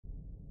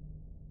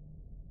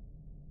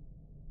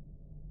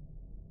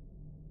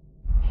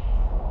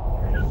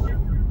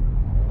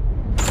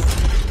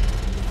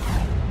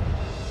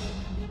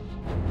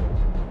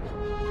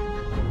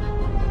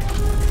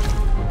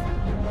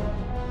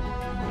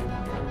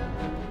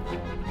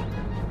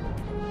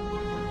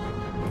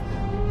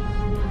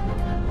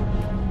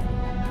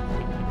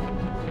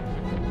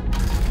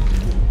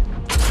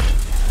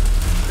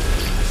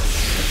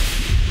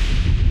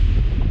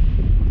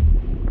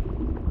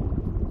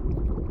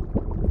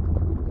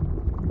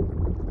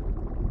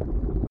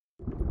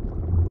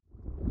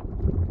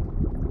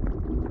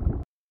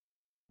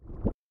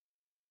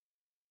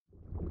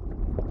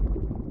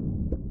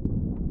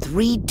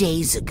3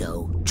 days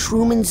ago,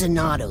 Truman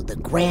Zanotto, the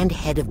grand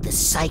head of the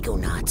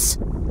Psychonauts,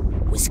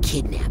 was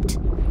kidnapped.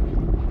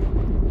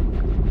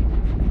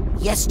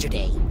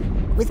 Yesterday,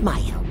 with my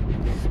help,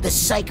 the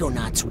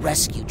Psychonauts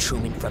rescued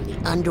Truman from the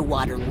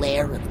underwater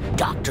lair of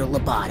Dr.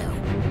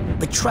 Loboto.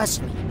 But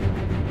trust me,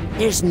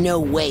 there's no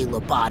way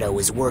Loboto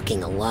is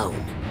working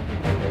alone.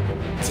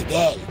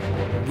 Today,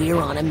 we're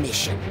on a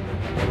mission.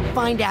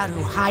 Find out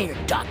who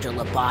hired Dr.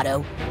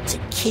 Loboto to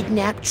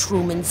kidnap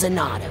Truman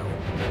Zanotto.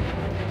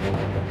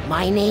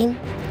 My name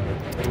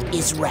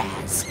is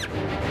Raz,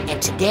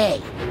 and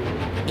today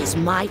is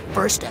my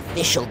first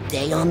official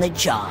day on the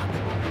job.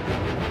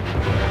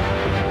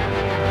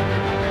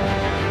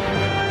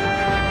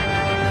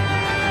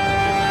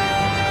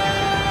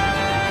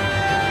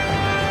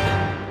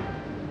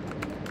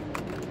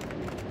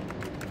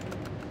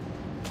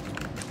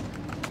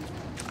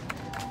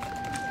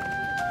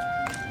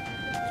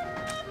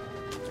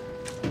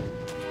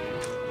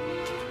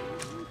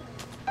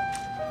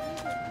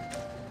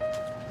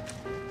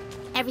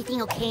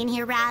 Everything okay in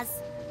here,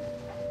 Raz?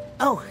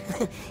 Oh,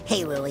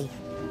 hey, Lily.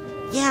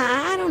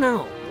 Yeah, I don't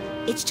know.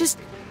 It's just,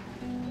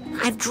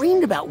 I've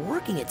dreamed about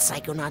working at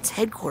Psychonauts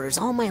headquarters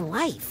all my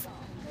life.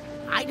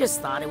 I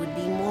just thought it would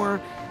be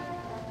more,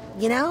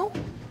 you know?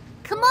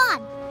 Come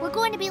on, we're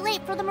going to be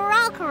late for the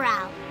morale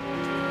corral.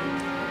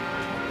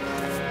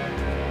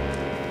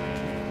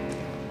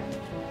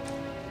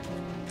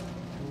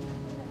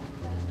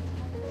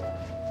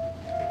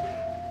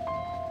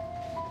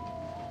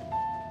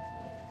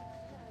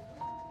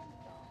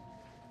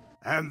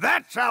 And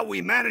that's how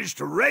we managed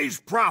to raise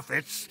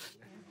profits,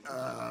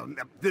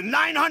 the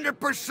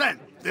 900%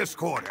 this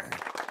quarter.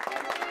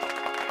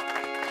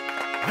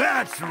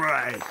 That's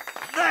right.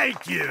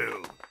 Thank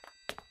you.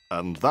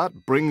 And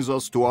that brings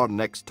us to our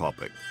next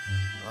topic.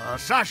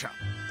 Sasha,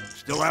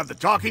 still have the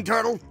talking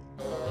turtle?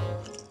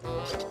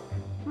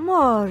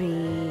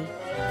 Maury.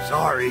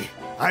 Sorry,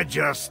 I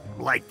just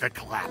like the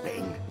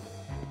clapping.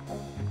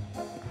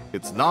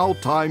 It's now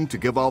time to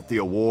give out the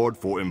award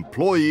for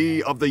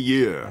Employee of the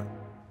Year.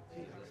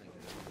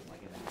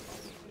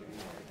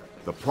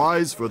 The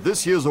prize for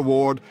this year's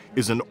award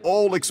is an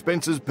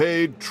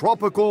all-expenses-paid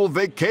tropical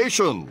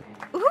vacation.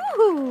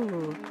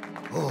 Ooh!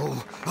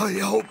 Oh, I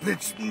hope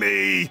it's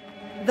me.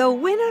 The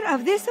winner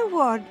of this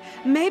award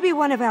may be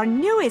one of our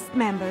newest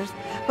members,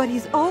 but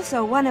he's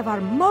also one of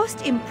our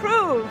most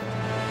improved.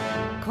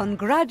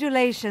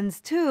 Congratulations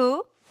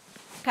to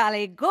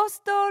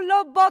Caligosto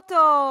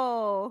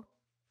Loboto.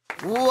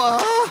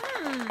 What?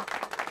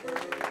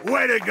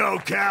 Way to go,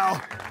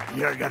 Cal.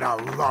 You're gonna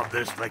love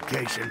this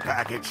vacation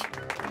package.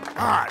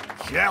 I'm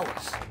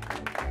jealous.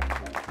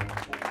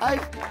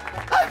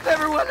 I've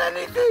never won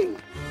anything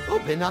or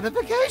been on a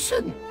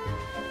vacation.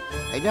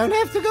 I don't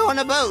have to go on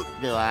a boat,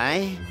 do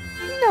I?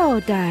 No,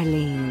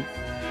 darling.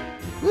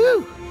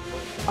 Woo!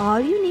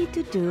 All you need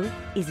to do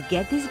is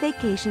get this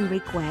vacation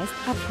request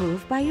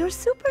approved by your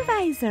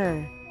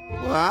supervisor.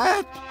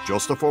 What?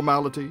 Just a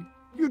formality.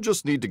 You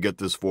just need to get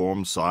this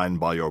form signed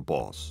by your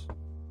boss.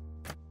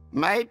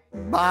 My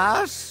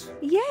boss?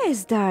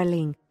 Yes,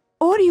 darling.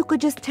 Or you could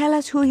just tell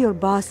us who your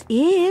boss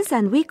is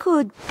and we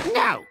could...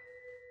 No!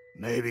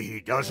 Maybe he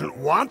doesn't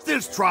want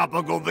this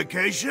tropical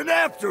vacation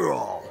after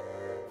all.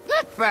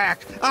 Get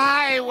back!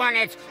 I want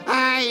it!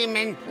 I'm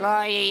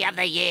Employee of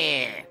the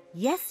Year!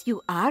 Yes,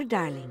 you are,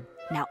 darling.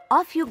 Now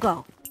off you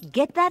go.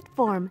 Get that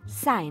form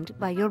signed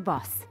by your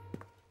boss.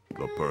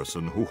 The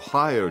person who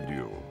hired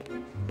you.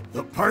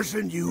 The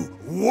person you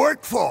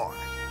work for.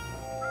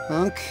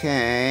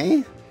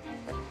 Okay.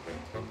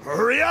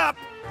 Hurry up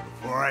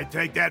before I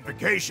take that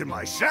vacation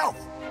myself.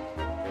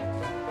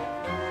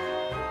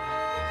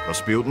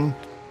 Rasputin?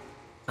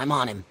 I'm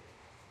on him.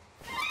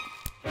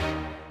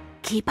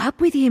 Keep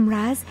up with him,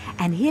 Raz,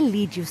 and he'll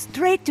lead you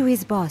straight to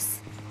his boss.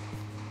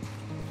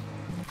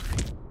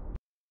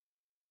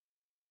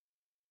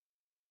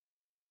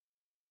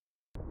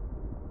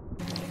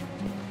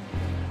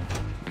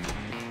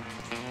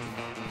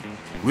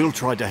 We'll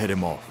try to head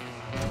him off.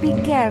 Be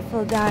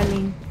careful,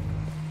 darling.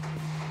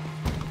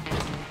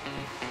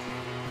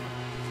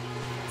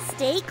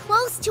 Stay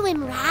close to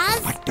him,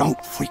 Raz. But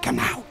don't freak him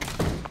out.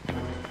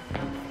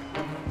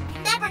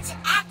 Remember to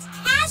act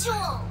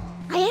casual.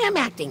 I am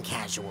acting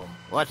casual.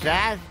 What's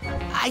that?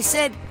 I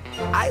said,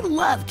 I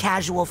love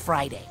Casual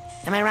Friday.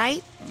 Am I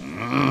right?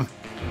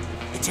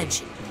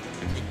 Attention,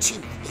 the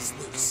tooth is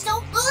loose.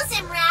 Don't lose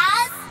him,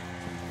 Raz.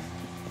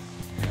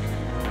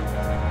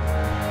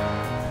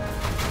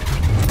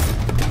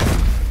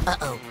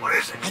 Uh-oh. What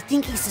is it? I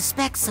think he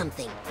suspects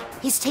something.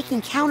 He's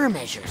taking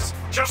countermeasures.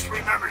 Just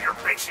remember your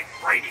basic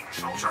training,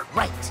 soldier.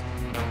 Right.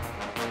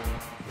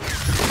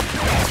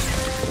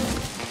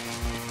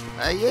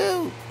 Are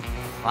you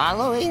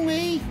following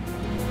me?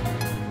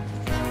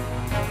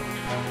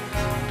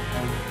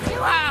 You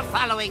are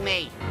following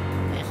me.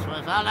 This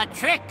was all a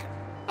trick.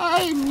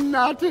 I'm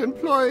not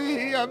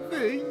Employee of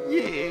the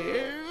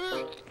Year.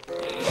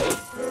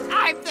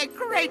 I'm the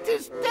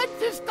greatest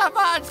dentist of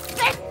our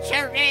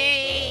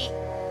century.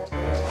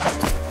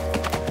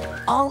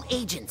 All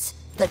agents,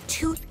 the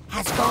tooth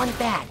has gone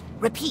bad.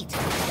 Repeat,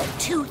 the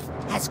tooth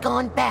has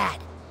gone bad.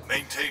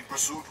 Maintain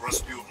pursuit,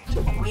 Rasputin.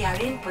 We are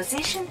in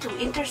position to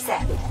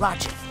intercept.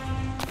 Roger.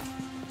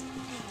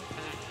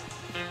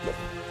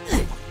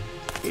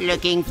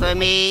 Looking for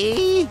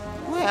me?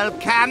 Well,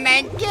 come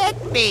and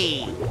get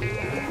me.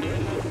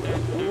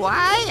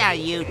 Why are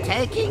you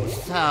taking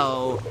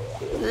so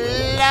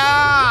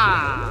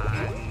long?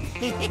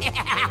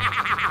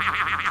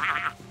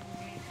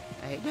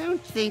 I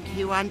don't think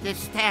you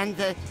understand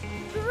the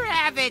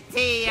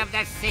gravity of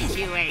the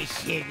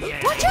situation.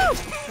 Watch out!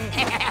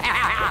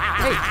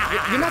 Hey,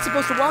 you're not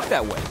supposed to walk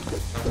that way.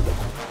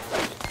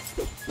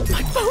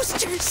 My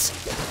posters!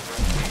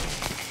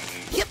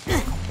 Yep.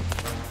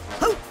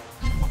 Oh.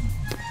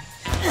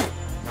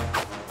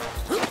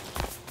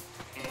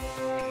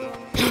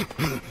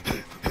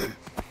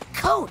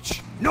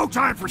 Coach! No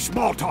time for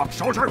small talk,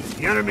 soldier.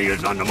 The enemy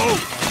is on the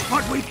move.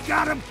 But we've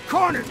got him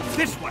cornered.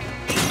 This way.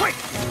 Quick!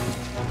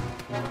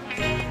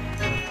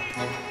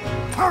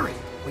 Hurry!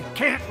 We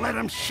can't let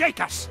him shake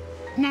us.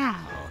 Now,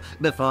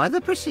 before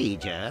the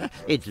procedure,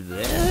 it's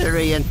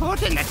very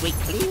important that we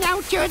clean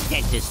out your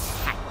dentist's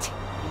hut.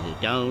 You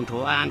don't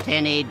want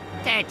any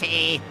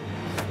dirty.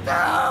 Go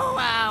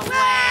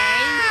away!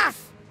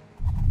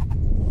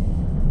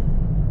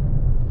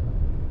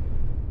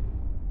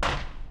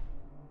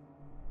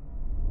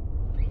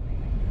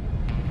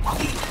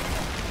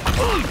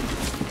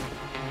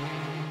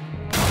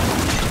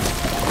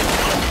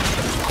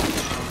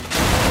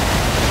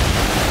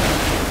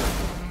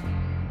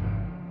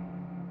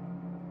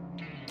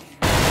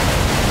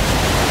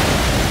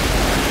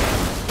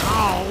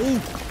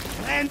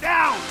 Stand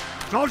down!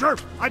 Soldier,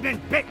 I've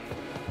been bit.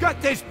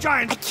 Got this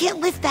giant... I can't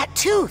lift that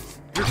tooth!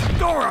 There's a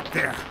door up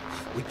there.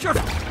 We just...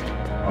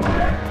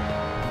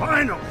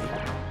 Finally!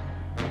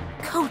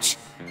 Coach,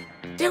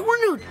 there were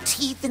no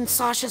teeth in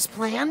Sasha's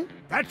plan.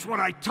 That's what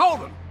I told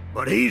him.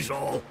 But he's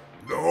all...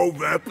 No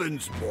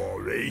weapons,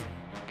 Maury.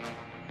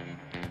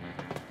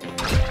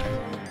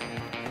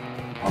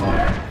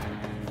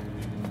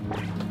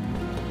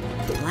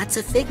 Lots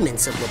of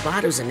figments of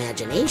Lobato's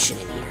imagination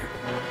in here.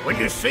 When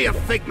you see a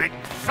figment,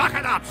 suck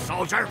it up,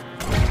 soldier!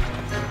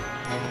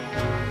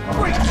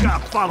 Great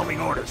job following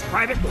orders,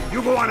 Private.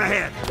 You go on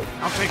ahead.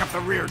 I'll take up the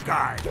rear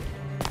guard.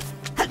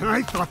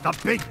 I thought the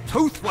big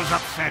tooth was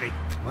upsetting.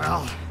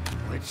 Well,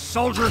 let's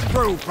soldier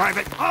through,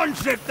 Private.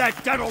 Unzip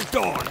that dental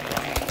door.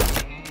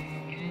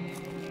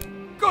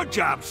 Good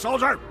job,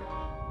 soldier.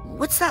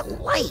 What's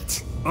that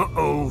light?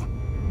 Uh-oh.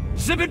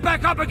 Zip it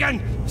back up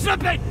again.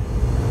 Zip it!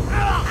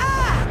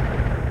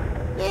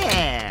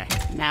 There.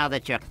 Now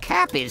that your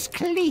cap is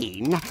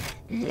clean,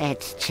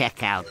 let's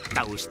check out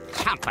those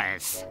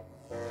chompers.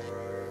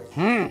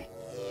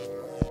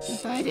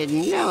 If I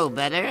didn't know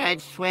better,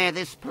 I'd swear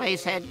this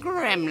place had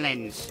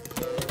gremlins.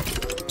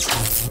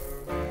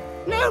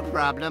 No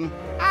problem.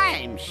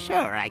 I'm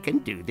sure I can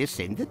do this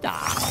in the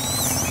dark.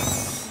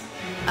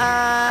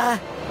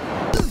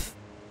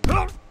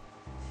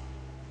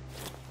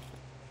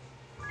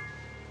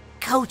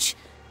 Coach,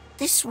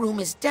 this room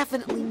is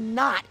definitely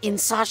not in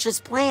Sasha's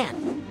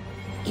plan.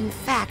 In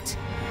fact,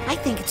 I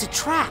think it's a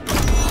trap.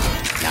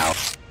 No.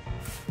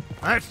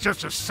 That's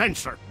just a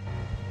sensor.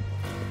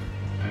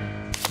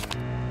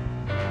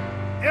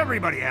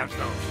 Everybody has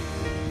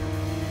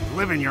those.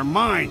 Live in your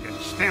mind and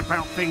stamp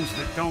out things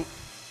that don't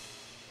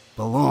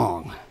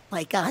belong.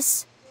 Like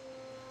us?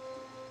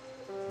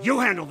 You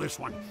handle this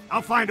one.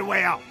 I'll find a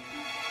way out.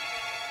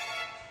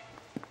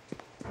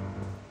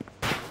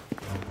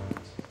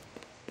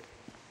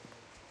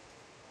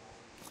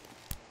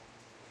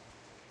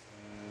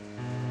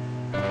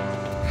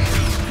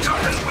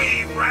 Nothing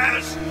we,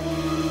 Raz.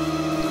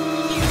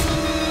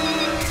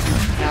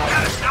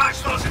 Gotta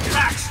dodge those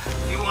attacks.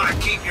 You want to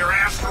keep your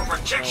ass for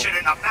protection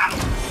in the battle.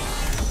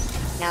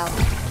 No.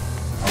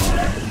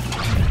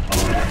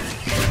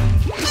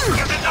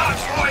 Get the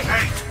dogs, boy.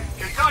 Hey,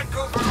 you're done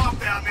goofing off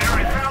down there.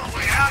 I found a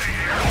way out of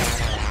here.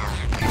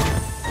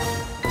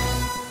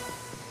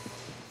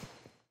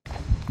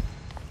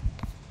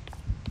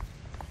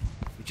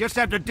 You just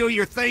have to do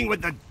your thing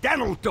with the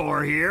dental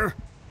door here.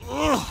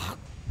 Ugh.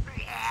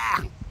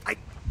 I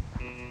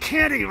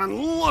can't even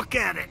look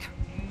at it.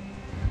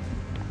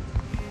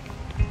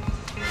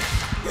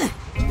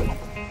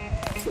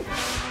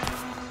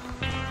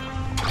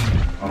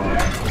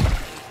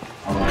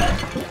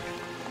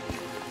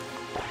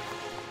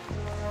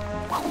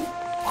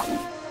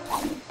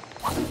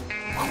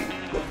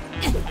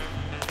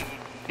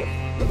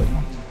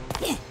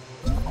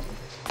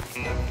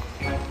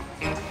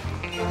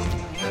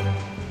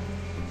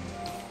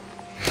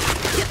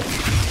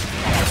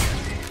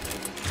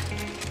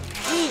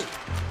 Hey,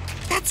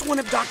 that's one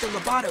of Dr.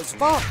 Lobato's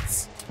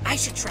vaults. I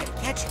should try to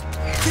catch it.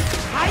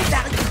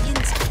 High-value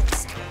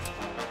insights.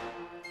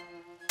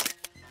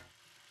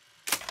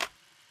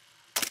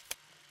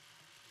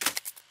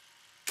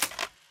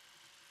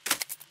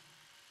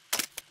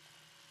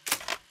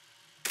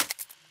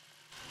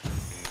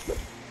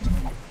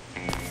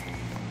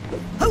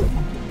 Oh!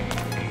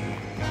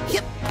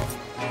 Yep.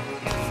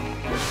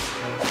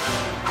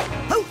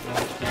 Oh!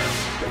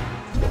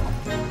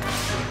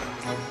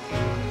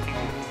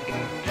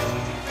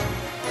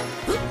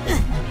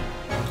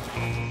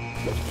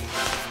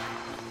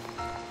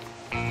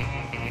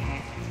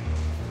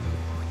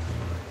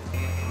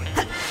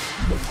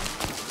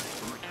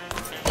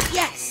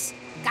 Yes!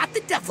 Got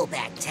the duffel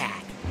bag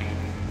tag.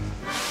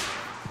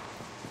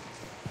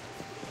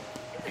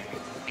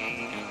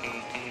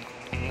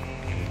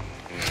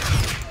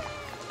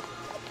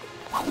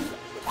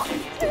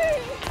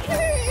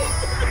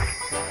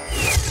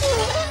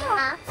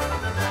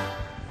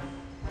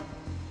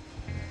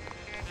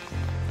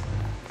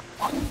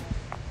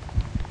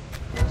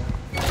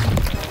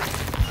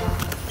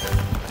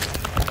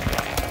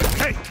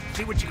 Hey,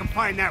 see what you can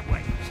find that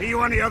way. See you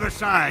on the other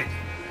side.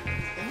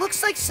 It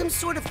looks like some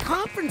sort of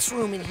conference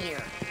room in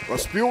here.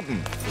 Rasputin,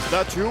 is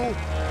that you?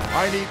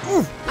 I need...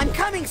 Oof! I'm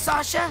coming,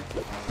 Sasha.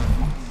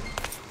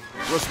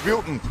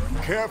 Rasputin,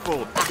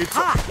 careful. It's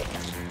Aha!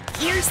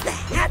 Here's the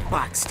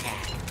hatbox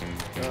tag.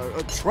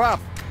 a trap.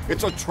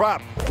 It's a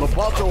trap.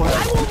 Lobato I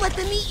has... won't let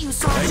them eat you,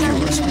 Sasha.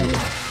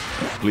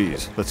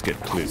 Please, let's get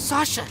clear.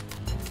 Sasha,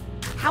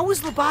 how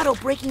is Lobato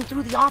breaking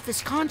through the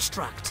office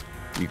construct?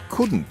 He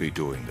couldn't be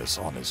doing this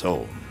on his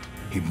own.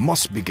 He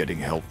must be getting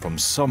help from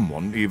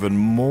someone even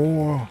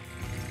more...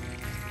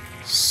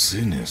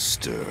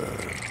 sinister.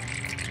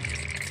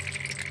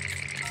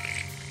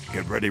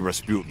 Get ready,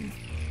 Rasputin.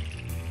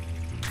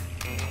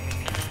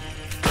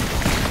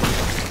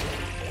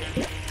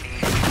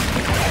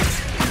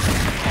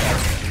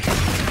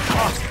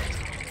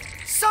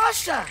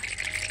 Sasha!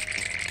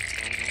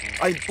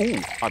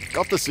 I've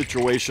got the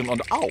situation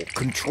under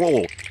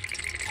control.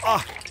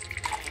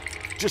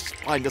 Just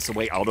find us a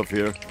way out of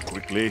here,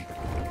 quickly.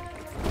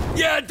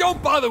 Yeah,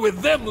 don't bother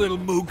with them little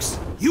mooks.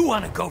 You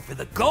want to go for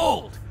the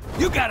gold.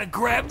 You gotta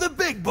grab the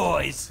big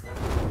boys.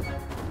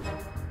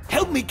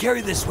 Help me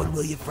carry this one,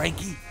 will you,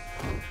 Frankie?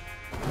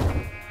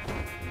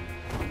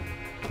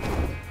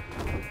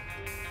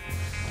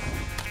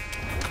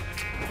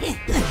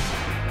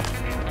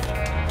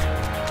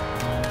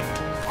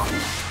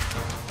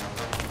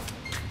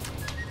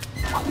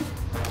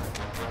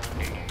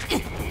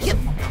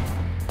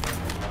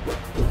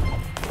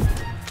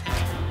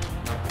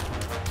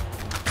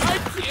 I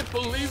can't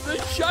believe they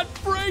shot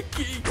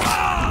Frankie.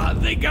 Ah,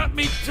 they got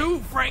me too,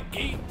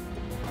 Frankie.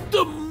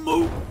 The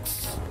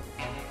mooks.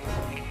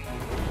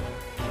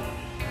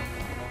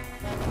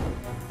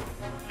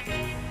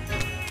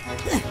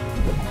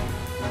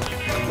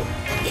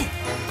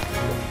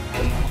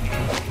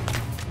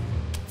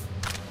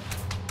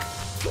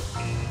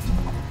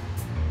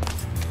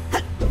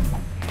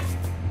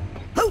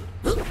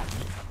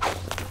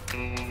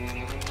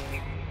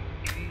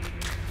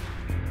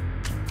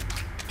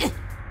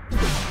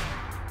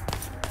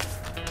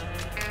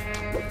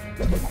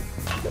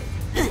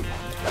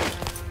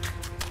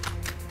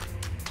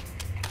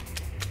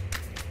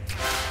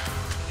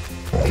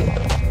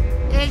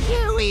 Did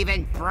you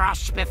even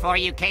brush before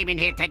you came in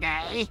here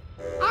today?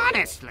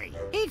 Honestly,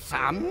 it's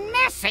a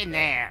mess in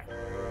there.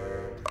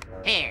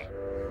 Here,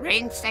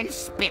 rinse and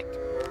spit.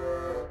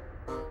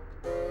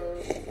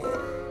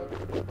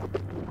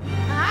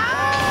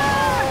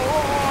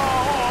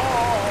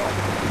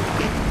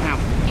 Now,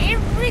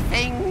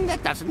 everything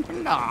that doesn't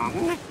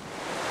belong.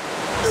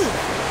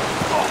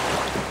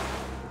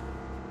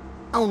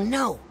 Oh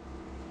no,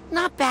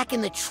 not back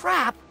in the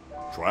trap.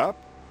 Trap?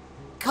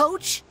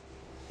 Coach?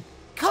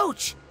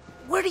 Coach,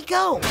 where'd he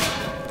go?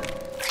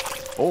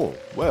 Oh,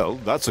 well,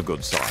 that's a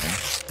good sign.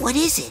 What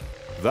is it?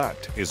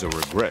 That is a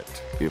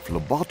regret. If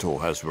Lobato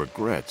has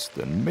regrets,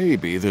 then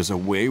maybe there's a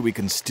way we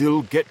can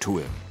still get to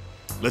him.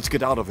 Let's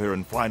get out of here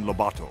and find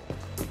Lobato.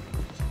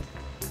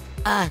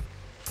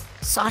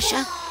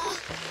 Sasha?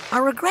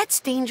 Are regrets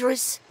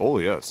dangerous? Oh,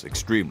 yes,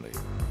 extremely.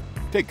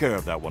 Take care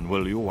of that one,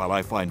 will you, while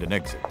I find an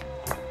exit.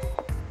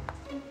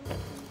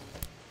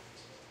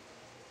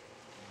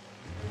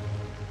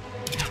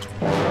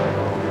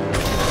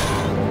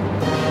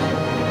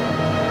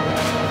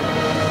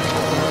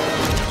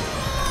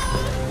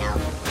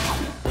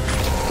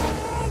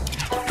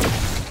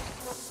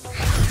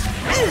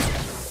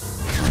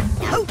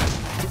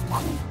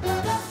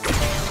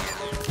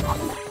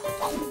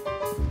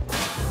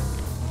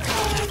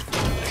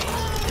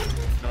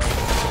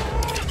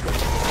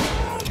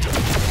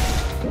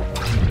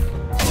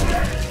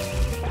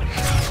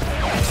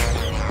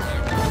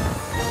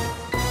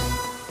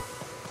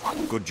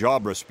 Good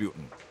job,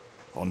 Rasputin.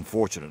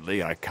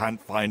 Unfortunately, I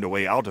can't find a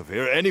way out of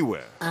here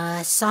anywhere.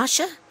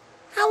 Sasha?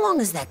 How long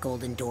has that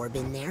golden door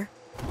been there?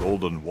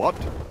 Golden what?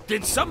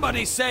 Did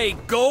somebody say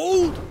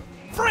gold?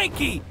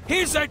 Frankie,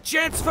 here's our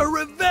chance for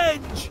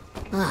revenge.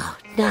 Oh,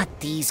 not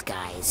these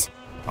guys.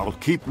 I'll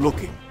keep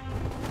looking.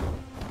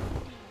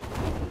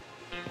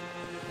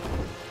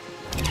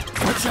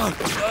 Watch out.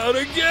 Not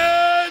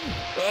again.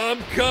 I'm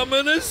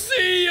coming to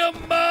see you,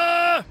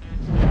 Ma.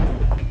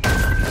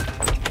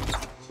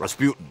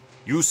 Rasputin,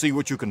 you see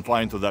what you can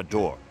find through that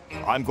door.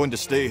 I'm going to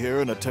stay here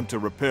and attempt to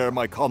repair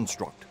my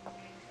construct.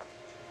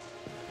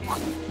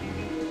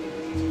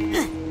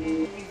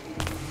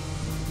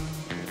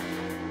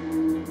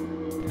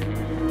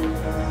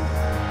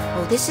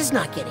 Oh, this is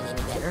not getting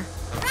any better.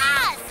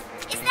 Raz!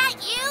 Is that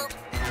you?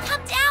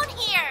 Come down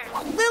here!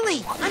 Lily!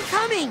 Lily, I'm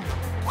coming!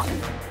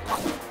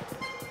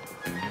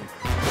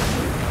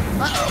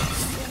 Uh-oh,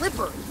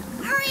 slippery.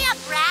 Hurry up,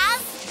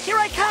 Raz! Here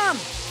I come!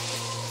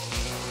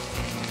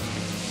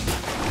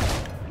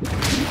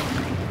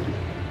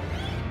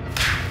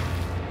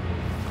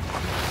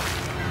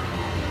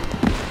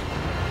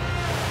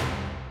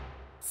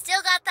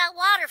 Still got that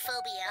water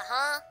phobia,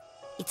 huh?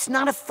 It's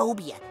not a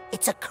phobia,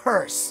 it's a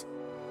curse.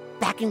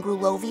 Back in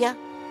Grulovia,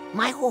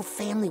 my whole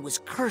family was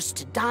cursed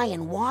to die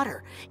in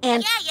water,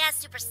 and... Yeah,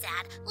 Super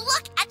Sad.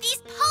 Look at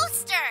these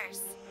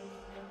posters!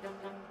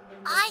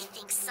 I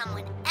think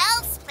someone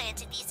else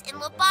planted these in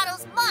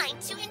Lobato's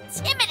mind to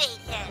intimidate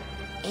him.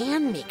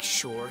 And make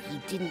sure he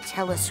didn't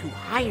tell us who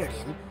hired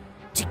him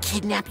to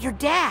kidnap your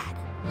dad.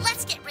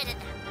 Let's get rid of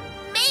them.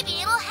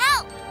 Maybe it'll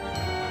help.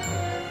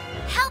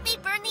 Help me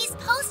burn these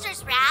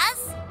posters,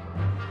 Raz.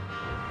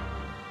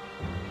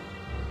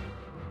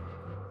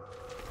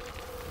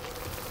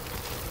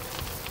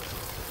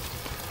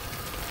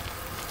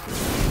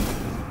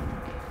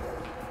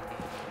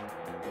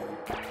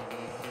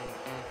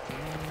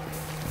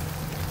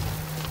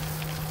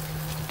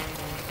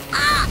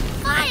 Ah!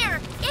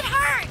 Fire! It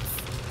hurts!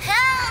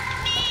 Help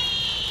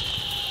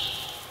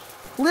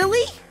me!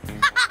 Lily?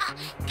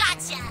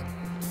 Gotcha!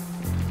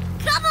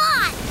 Come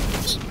on!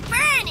 Keep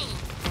burning!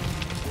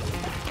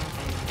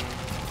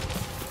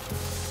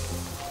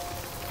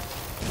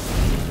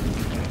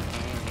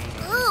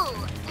 Ooh,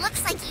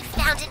 looks like you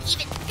found an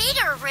even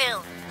bigger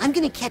room. I'm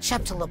gonna catch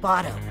up to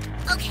Lobato.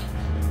 Okay,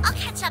 I'll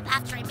catch up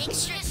after I make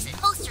sure the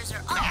posters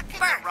are all Back in the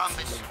burnt.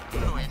 rhombus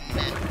ruin,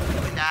 you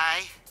and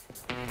I.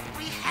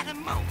 We had a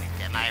moment,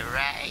 am I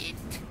right?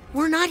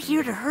 We're not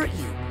here to hurt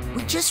you.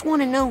 We just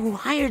want to know who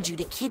hired you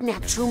to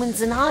kidnap Truman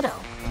Zanotto.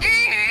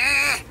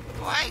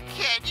 Why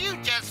can't you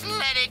just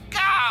let it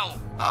go?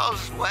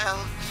 All's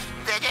well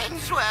that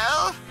ends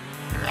well,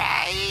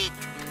 right?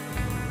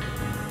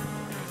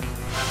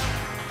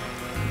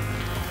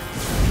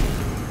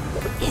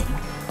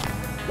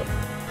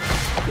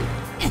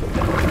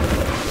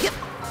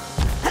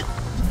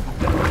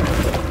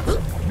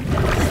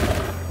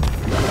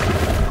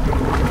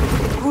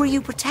 Who are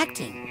you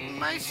protecting?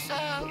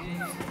 Myself.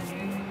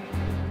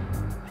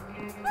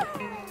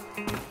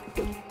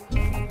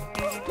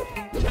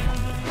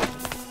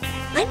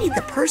 I need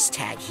the purse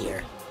tag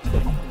here.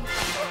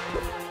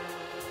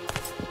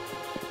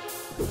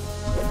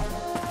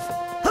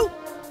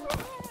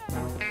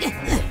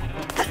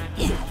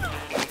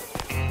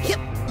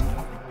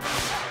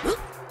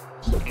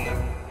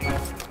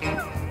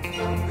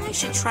 I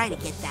should try to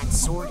get that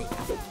sorted.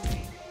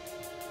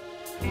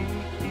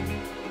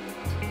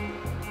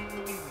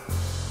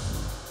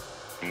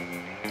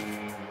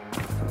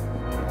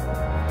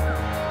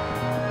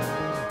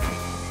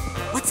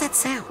 What's that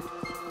sound?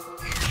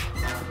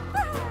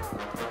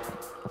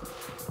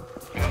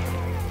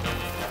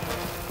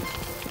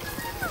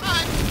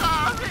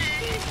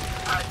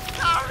 I'm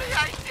sorry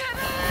I did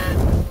it!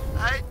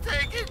 I'd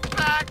take it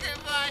back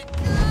if I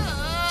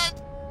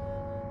could!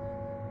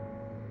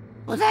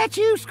 Was that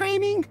you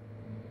screaming?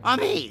 Or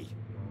me?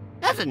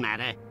 Doesn't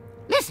matter.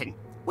 Listen,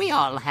 we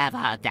all have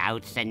our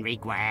doubts and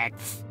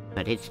regrets.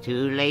 But it's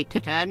too late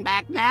to turn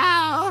back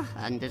now,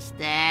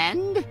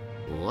 understand?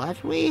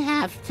 What we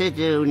have to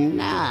do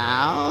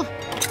now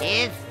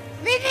is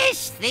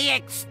finish the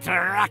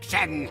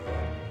extraction!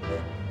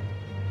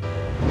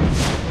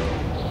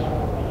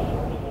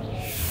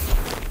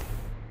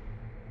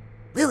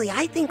 Lily,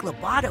 I think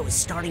Lobato is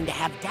starting to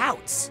have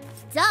doubts.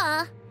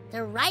 Duh,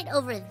 they're right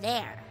over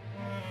there.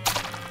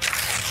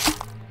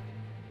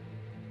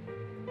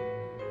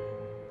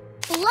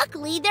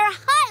 Luckily, they're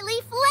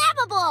highly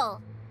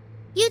flammable.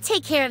 You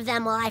take care of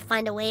them while I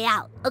find a way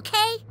out,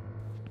 okay?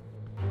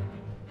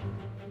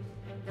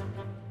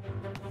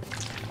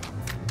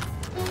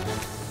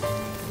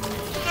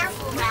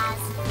 Careful, Raz.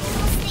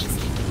 Those things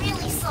can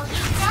really slow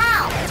you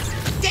down.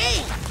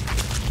 Dang!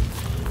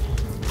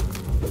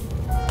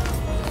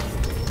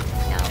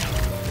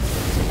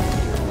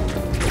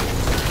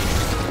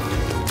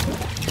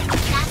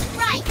 That's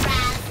right,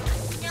 Raz.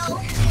 No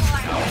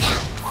more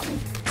doubts.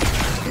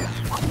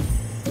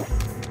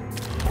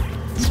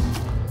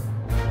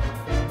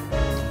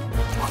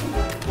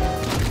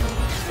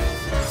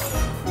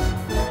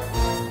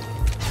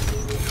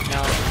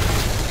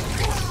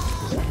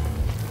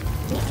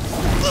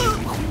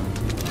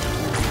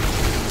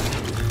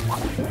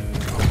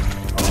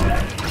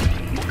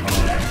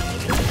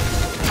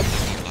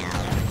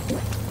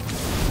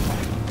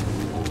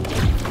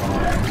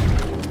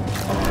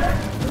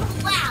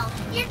 Wow,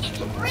 you're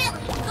getting really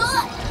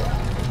good.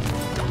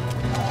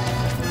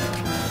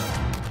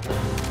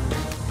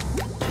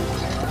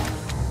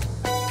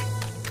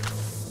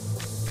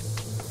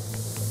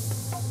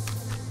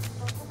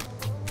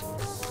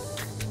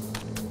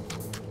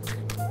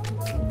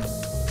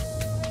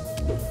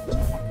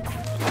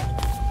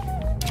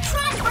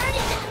 Try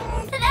burning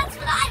them. That's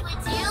what I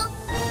would do.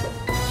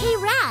 Hey,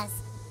 Raz,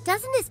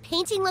 doesn't this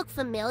painting look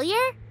familiar?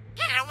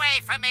 Get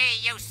away from me,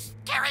 you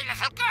scary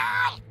little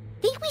girl!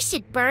 Think we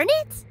should burn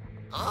it?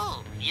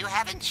 Oh, you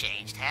haven't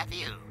changed, have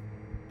you?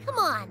 Come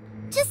on,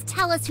 Just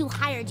tell us who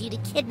hired you to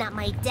kidnap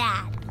my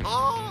dad.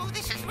 Oh,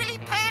 this is really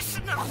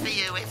personal for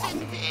you,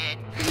 isn't it?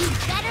 You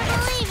better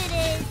believe it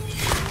is.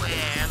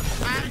 Well,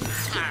 I'm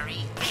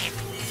sorry if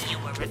you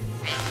were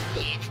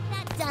offended.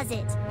 That does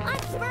it.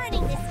 I'm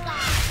burning this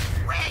guy.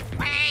 Wait!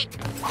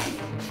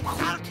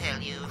 I'll tell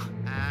you.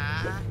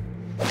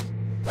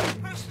 The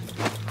person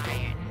who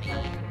hired me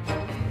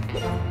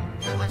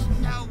was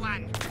no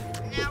one.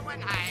 No one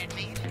hired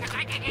me because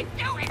I didn't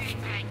do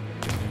anything.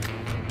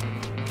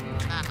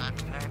 Not on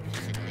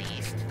purpose, at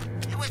least.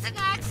 It was an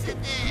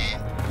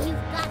accident.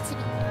 You've got to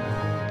be.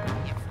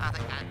 Your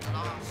father got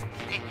lost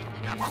and ended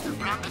up in the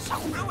wrongest of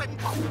ruin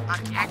on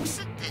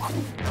accident.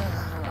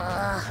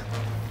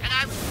 And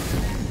I was...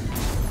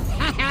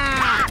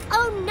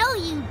 Oh, no,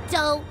 you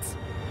don't.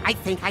 I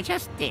think I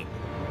just did.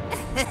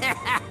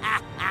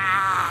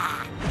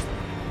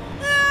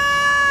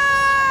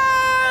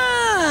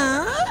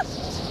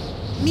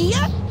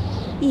 Mia?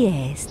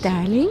 Yes,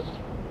 darling?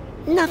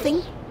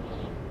 Nothing.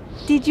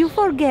 Did you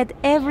forget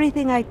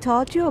everything I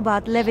taught you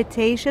about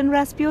levitation,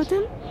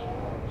 Rasputin?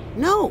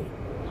 No.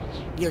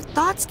 Your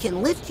thoughts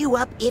can lift you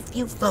up if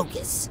you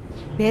focus.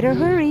 Better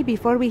hurry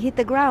before we hit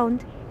the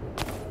ground.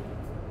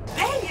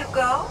 There you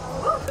go.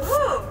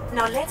 Woo-hoo.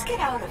 Now let's get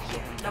out of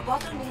here.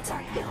 Loboto needs our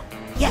help.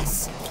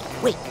 Yes.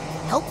 Wait,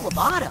 help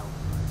Lobato?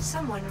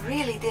 Someone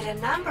really did a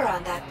number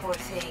on that poor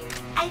thing.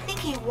 I think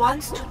he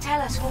wants to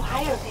tell us who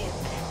hired him,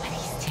 but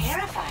he's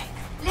terrified.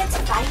 Let's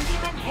find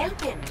him and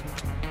help him.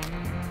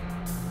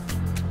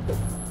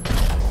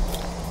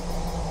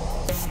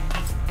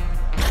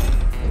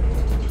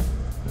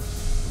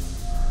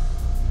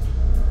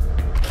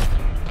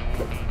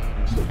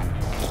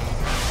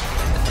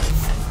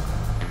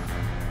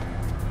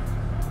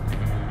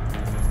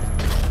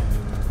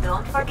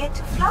 Don't forget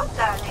to float,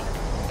 darling.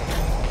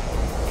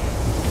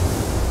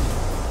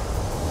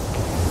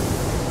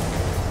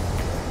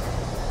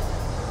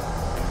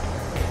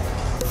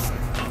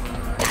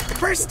 Got the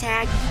first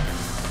tag.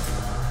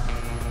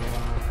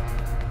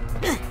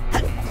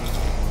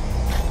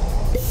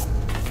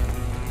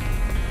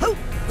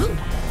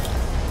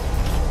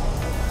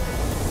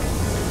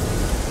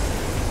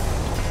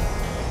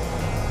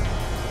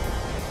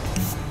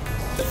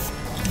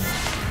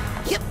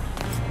 Yep.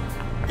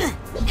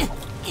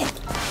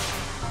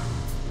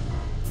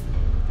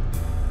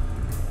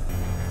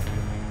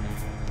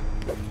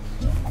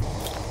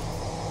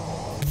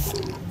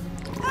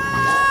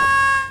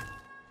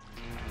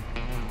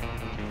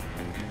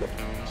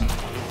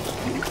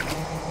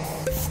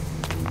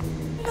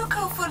 Look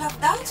how full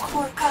of doubts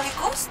poor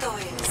Calicosto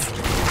is.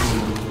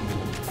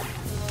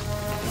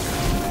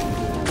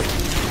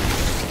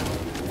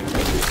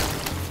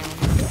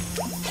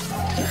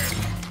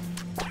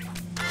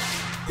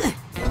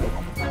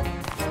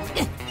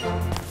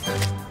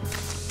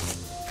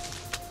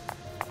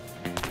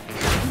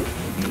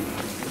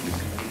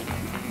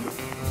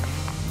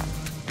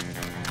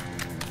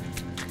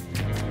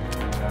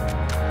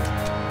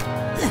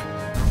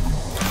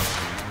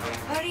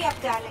 Hurry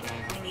up, darling.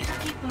 We need to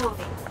keep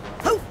moving.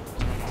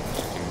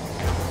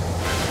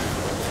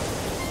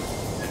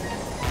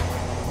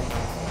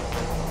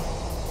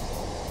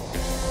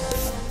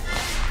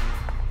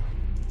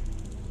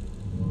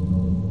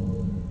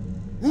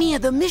 Mia,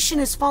 the mission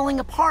is falling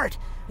apart.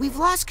 We've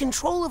lost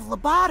control of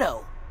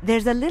Lobato.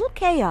 There's a little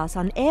chaos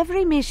on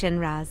every mission,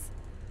 Raz.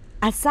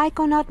 A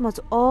psychonaut must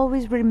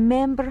always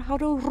remember how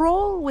to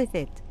roll with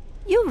it.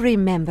 You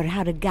remember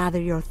how to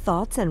gather your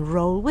thoughts and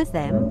roll with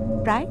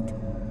them, right?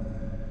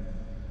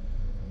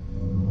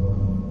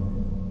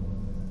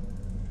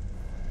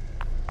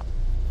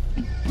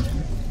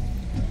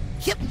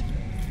 Yep.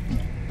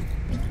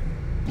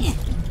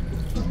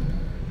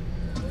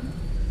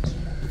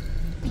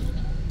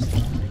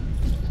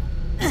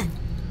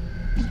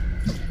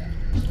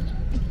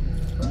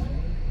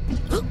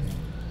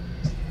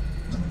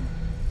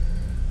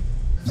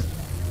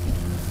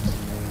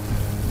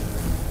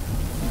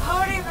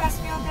 Hurry,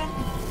 Rasputin.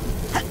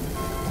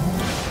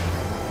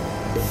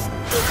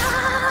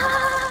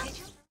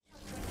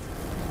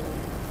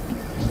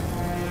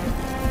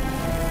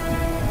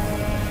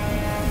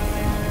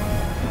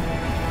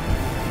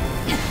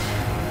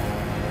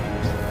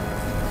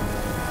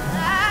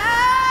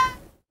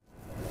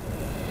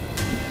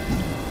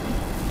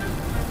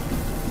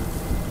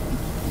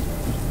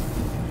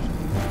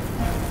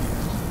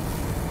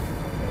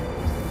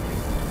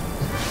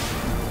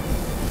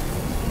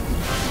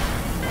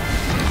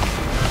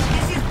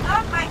 This is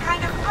not my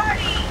kind of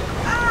party.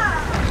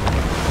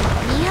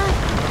 Mia?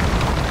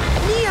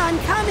 Mia, I'm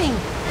coming.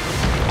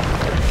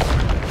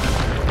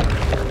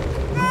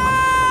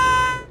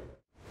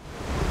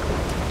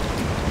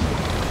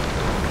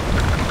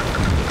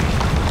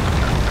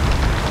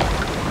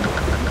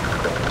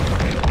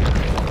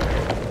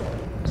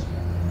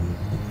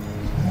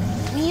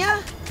 Mia?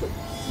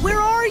 Where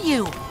are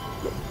you?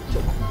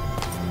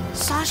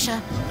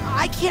 Sasha,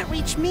 I can't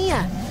reach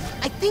Mia.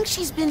 I think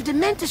she's been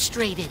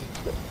dementostrated.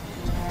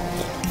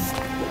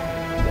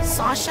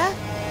 Sasha?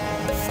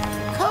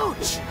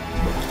 Coach.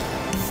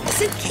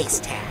 Suitcase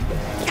tag.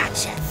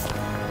 Gotcha.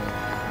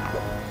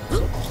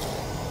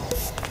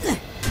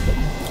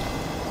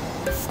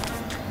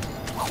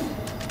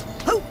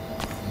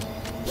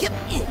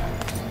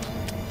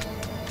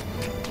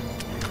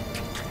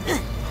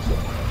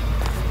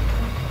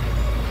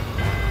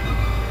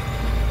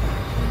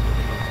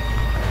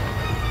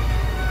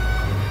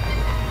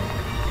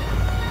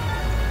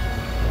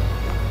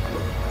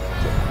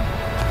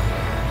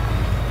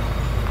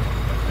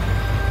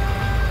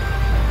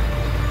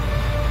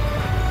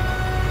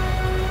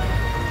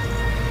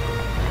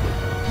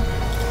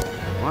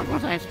 What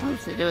was I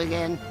supposed to do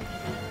again?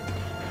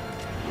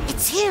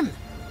 It's him!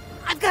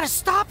 I've got to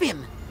stop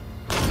him!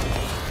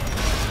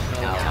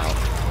 No.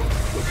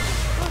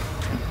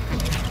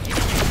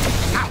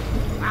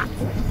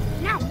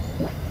 No!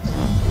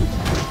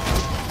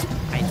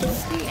 I put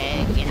the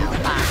egg in a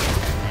box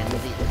and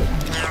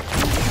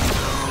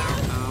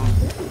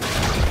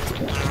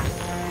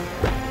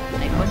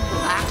I put the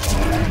box in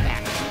the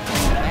basket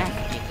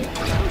in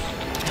the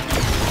ocean.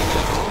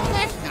 Oh,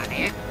 that's not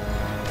it.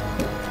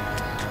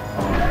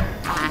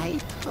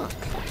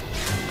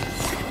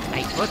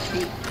 I put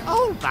the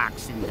old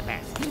box in the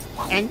basket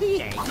and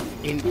the egg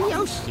in the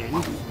ocean.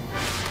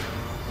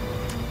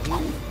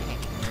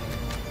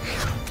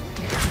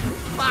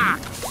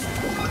 Box!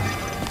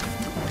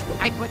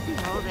 I put the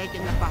old egg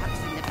in the box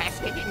and the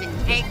basket in the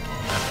egg.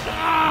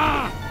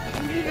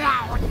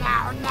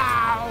 No!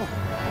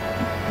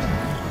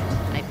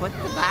 I put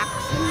the box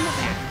in the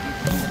basket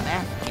and the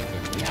basket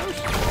in the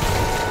ocean.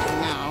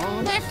 No,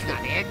 that's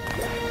not it.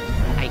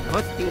 I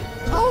put the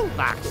old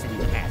box in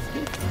the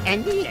basket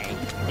and the egg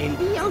in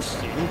the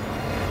ocean.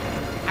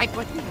 I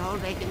put the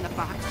old egg in the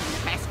box and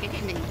the basket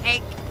in the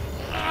egg.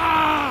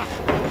 No!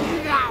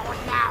 No!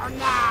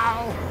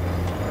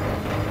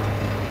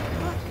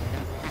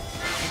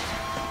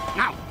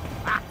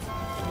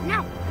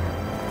 No!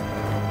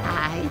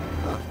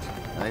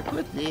 I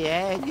put the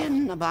egg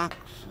in the box,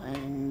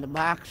 and the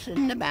box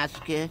in the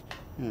basket,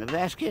 and the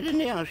basket in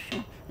the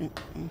ocean.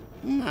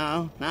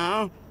 No,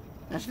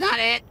 that's not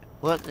it.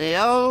 Put the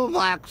old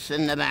box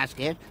in the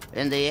basket,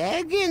 and the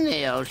egg in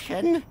the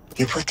ocean.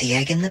 You put the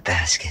egg in the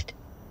basket,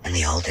 and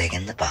the old egg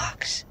in the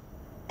box,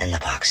 and the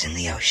box in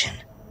the ocean.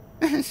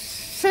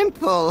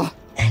 Simple.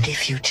 And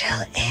if you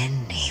tell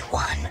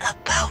anyone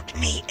about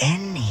me,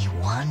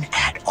 anyone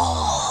at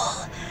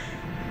all,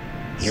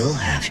 you'll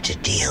have to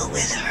deal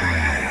with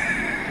her.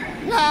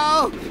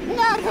 No,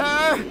 not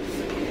her.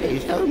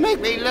 Please don't make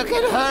me look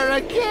at her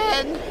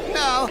again.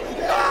 No,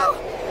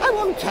 I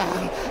won't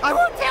tell. I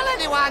won't tell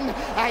anyone.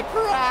 I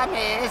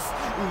promise.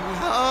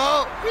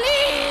 No,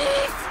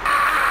 please.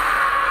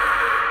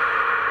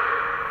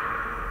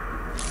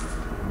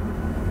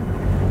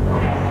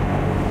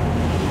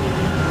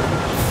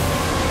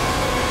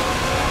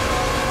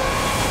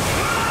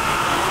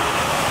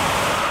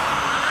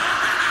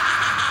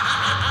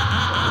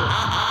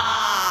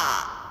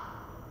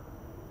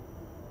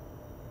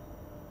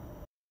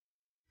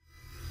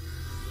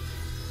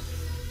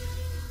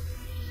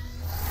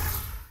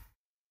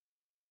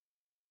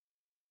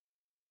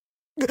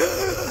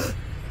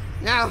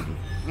 No,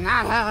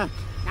 not her.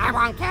 I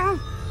won't tell.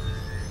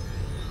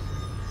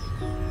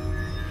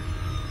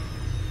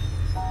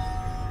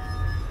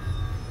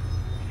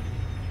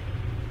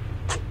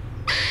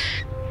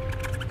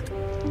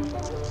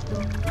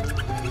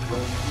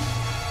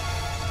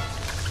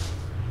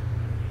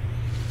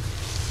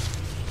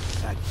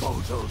 That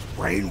bozo's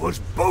brain was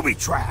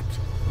booby-trapped.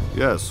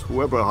 Yes,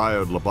 whoever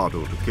hired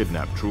Lobato to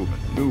kidnap Truman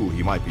knew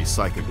he might be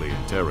psychically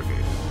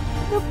interrogated.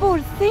 The poor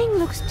thing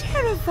looks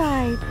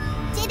terrified.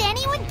 Did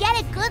anyone get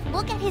a good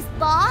look at his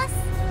boss?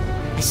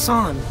 I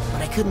saw him,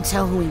 but I couldn't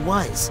tell who he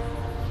was.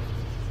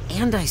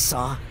 And I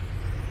saw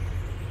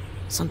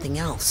something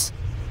else.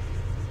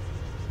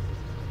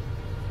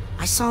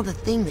 I saw the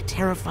thing that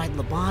terrified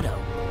Lobato.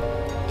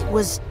 It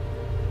was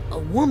a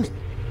woman,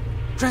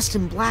 dressed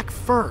in black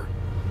fur.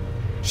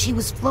 She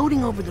was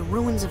floating over the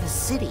ruins of a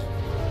city,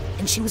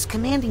 and she was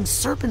commanding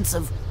serpents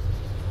of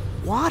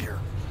water.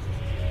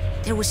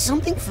 There was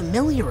something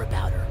familiar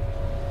about her.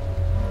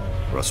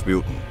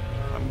 Rasputin,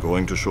 I'm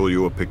going to show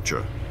you a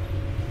picture.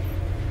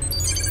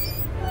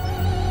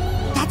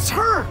 That's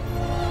her!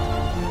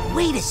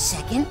 Wait a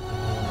second.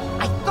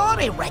 I thought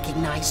I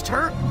recognized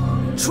her.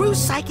 True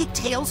Psychic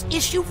Tales,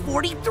 issue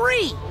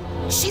 43.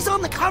 She's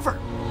on the cover.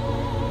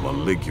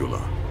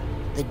 Maligula.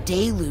 The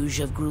Deluge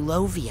of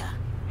Grulovia.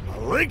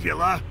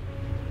 Maligula?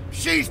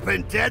 She's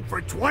been dead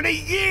for 20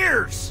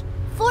 years!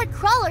 Fort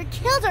Crawler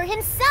killed her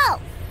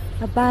himself!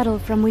 A battle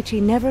from which he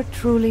never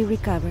truly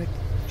recovered.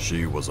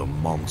 She was a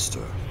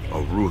monster,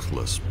 a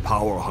ruthless,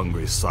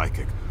 power-hungry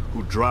psychic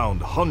who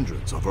drowned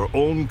hundreds of her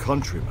own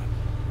countrymen.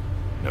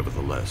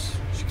 Nevertheless,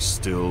 she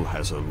still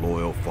has her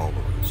loyal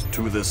followers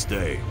to this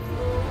day.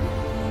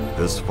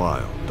 This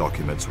file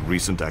documents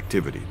recent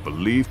activity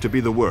believed to be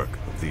the work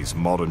of these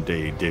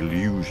modern-day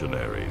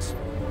delusionaries.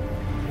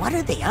 What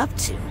are they up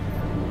to?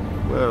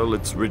 Well,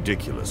 it's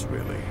ridiculous,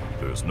 really.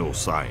 There's no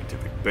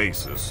scientific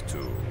basis to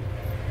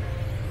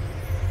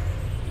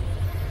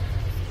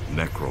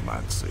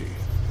necromancy.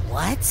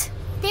 What?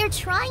 They're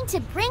trying to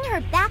bring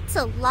her back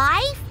to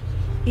life?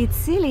 It's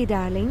silly,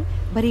 darling,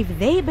 but if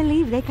they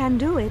believe they can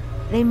do it,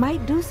 they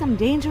might do some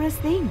dangerous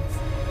things.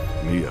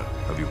 Mia,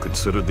 have you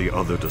considered the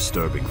other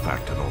disturbing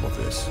fact in all of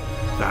this?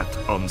 That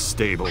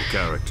unstable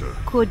character.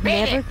 Could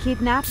never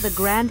kidnap the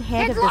grand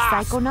head of the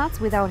Psychonauts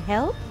without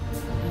help?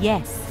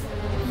 Yes.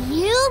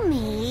 You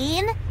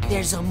mean...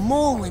 There's a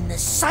mole in the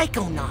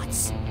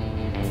Psychonauts.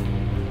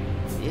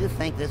 If you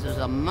think this is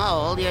a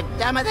mole, you're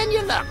dumber than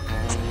you look.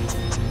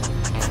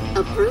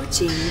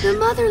 Approaching the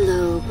mother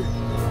lobe.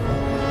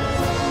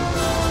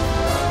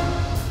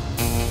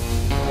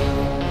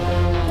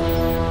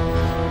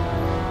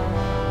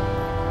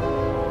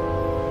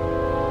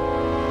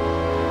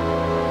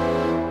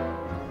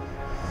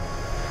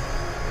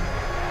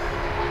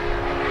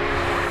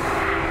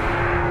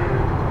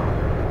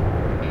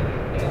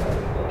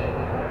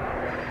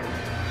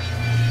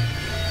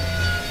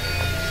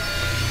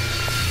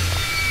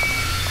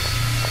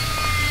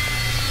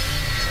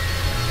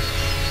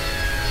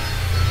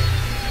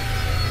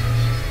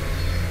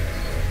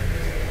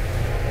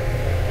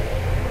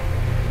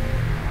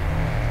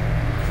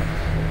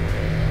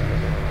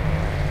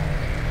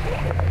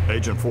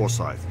 Agent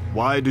Forsyth,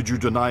 why did you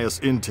deny us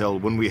intel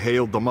when we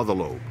hailed the Mother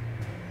Lobe?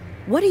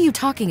 What are you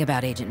talking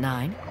about, Agent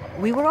 9?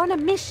 We were on a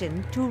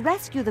mission to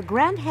rescue the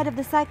Grand Head of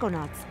the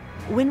Psychonauts.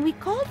 When we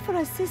called for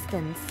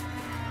assistance...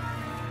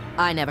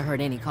 I never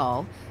heard any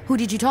call. Who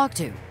did you talk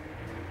to?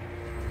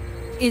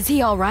 Is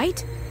he all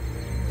right?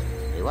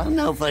 We won't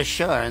know for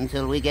sure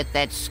until we get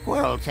that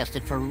squirrel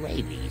tested for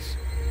rabies.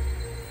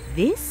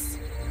 This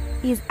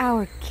is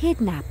our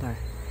kidnapper.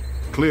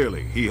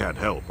 Clearly, he had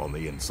help on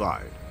the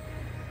inside.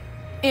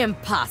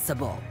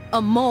 Impossible.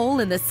 A mole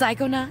in the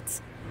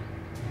Psychonauts?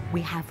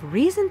 We have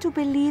reason to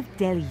believe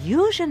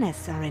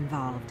delusionists are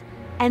involved,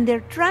 and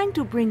they're trying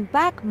to bring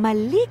back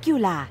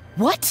Malicula.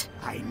 What?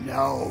 I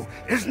know.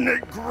 Isn't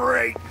it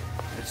great?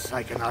 The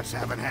Psychonauts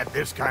haven't had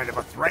this kind of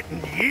a threat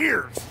in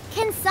years.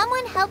 Can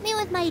someone help me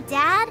with my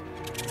dad?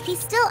 He's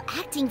still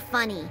acting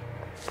funny.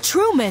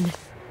 Truman!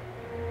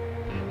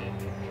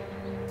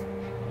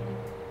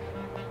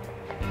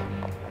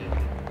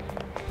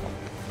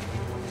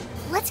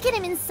 Let's get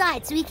him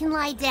inside so he can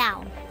lie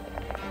down.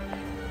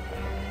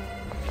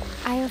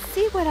 I'll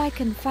see what I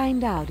can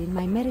find out in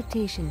my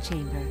meditation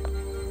chamber.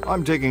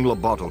 I'm taking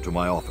Lobato to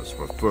my office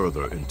for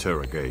further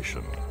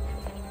interrogation.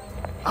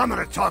 I'm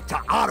gonna talk to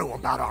Otto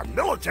about our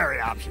military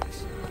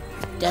options.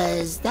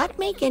 Does that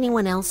make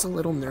anyone else a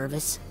little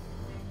nervous?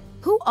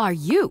 Who are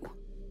you?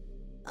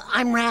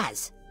 I'm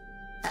Raz.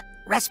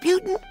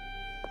 Rasputin?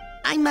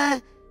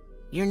 I'm,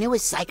 your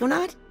newest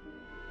Psychonaut?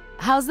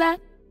 How's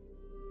that?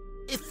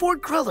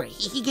 Ford Cruller,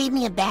 he gave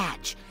me a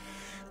badge.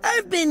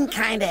 I've been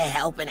kinda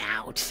helping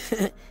out.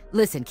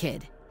 Listen,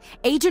 kid.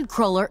 Agent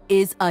Cruller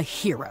is a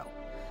hero.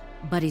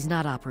 But he's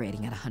not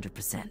operating at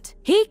 100%.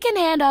 He can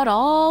hand out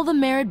all the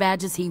merit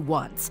badges he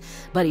wants,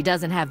 but he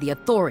doesn't have the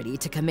authority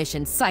to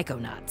commission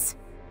Psychonauts.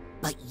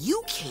 But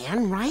you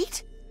can,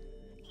 right?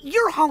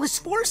 You're Hollis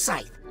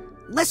Forsyth,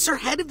 lesser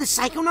head of the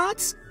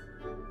Psychonauts?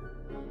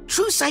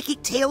 True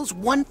Psychic Tales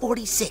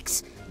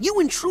 146. You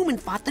and Truman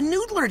fought the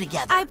Noodler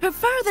together. I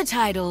prefer the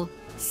title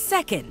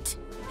Second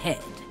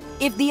Head.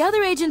 If the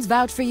other agents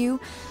vouch for you,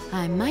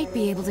 I might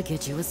be able to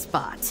get you a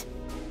spot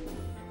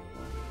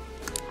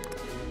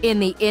in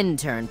the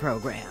intern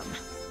program.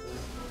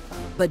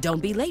 But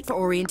don't be late for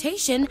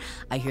orientation.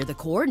 I hear the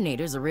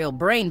coordinator's a real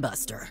brain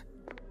buster.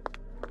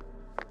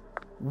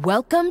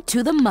 Welcome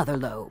to the Mother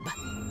Lobe.